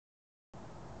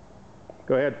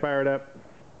Go ahead, fire it up.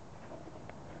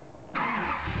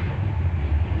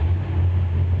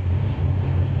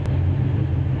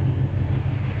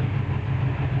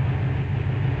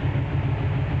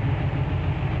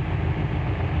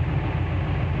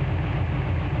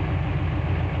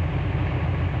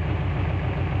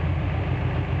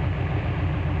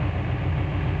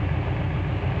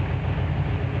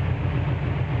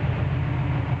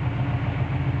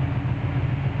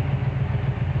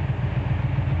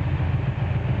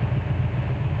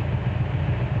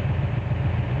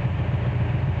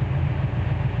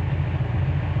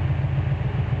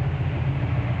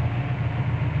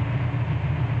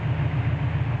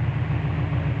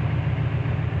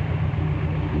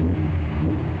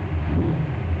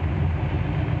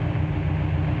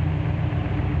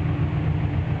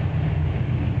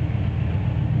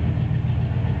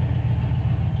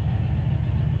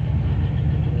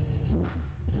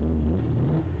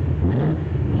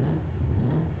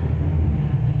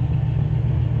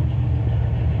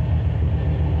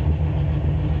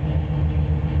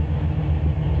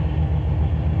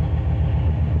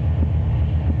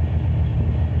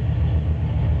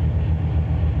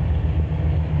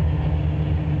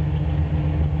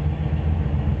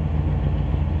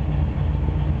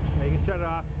 Shut it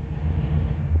off.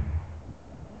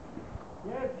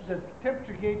 Yeah, the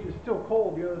temperature gauge is still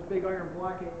cold. You know, this big iron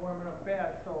block ain't warming up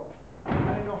fast, so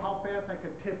I didn't know how fast I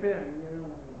could tip in. You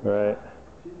know. Right.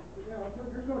 You know,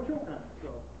 there's no choke on it,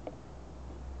 so.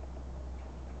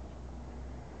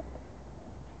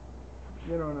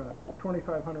 You know, on a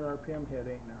 2,500 RPM head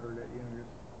ain't gonna hurt it. You know,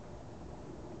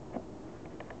 just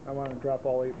I want to drop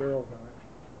all 8 barrels on it.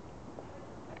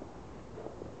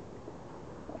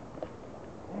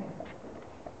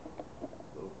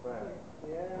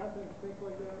 Yeah, I think things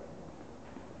like that.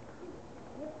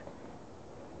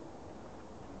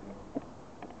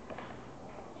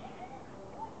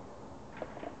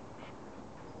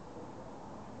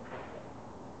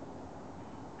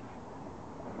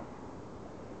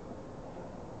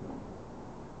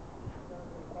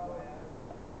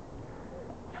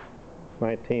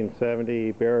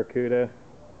 $1970 Barracuda,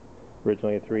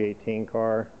 originally a 318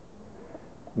 car,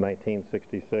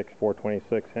 1966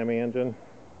 426 Hemi engine.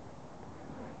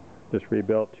 Just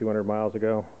rebuilt 200 miles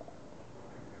ago.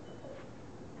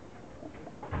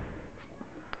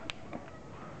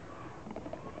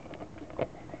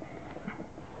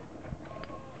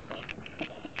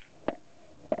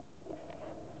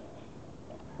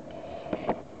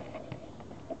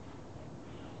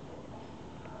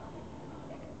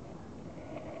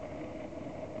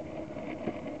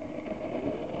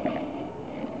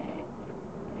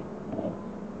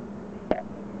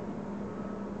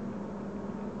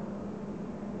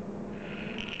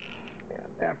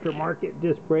 Aftermarket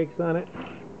disc brakes on it.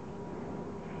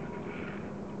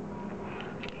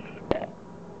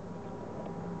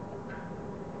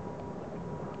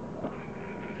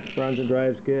 Runs and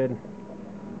drives good.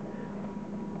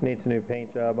 Needs a new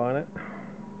paint job on it.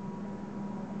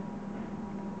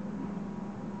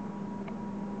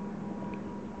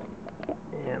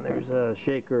 And there's a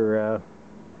shaker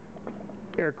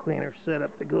air cleaner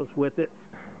setup that goes with it.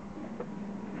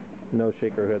 No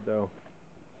shaker hood though.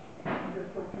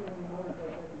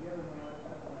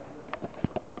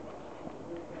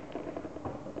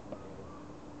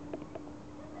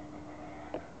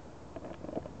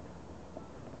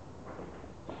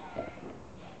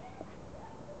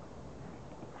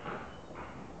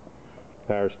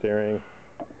 Power steering.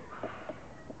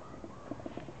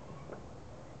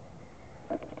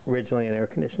 Originally an air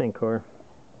conditioning car.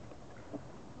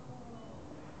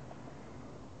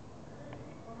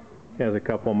 Has a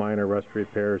couple minor rust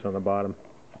repairs on the bottom.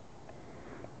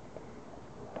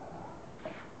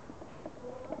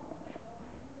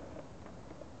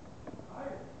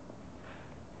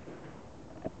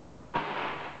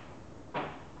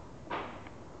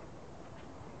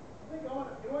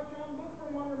 You want John, look for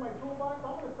him under my toolbox.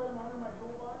 I'm going to set him under my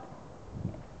toolbox.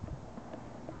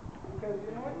 Because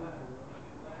you know what?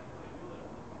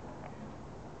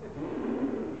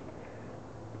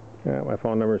 My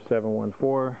phone number is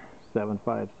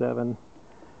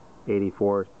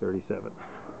 714-757-8437.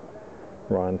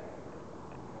 Ron.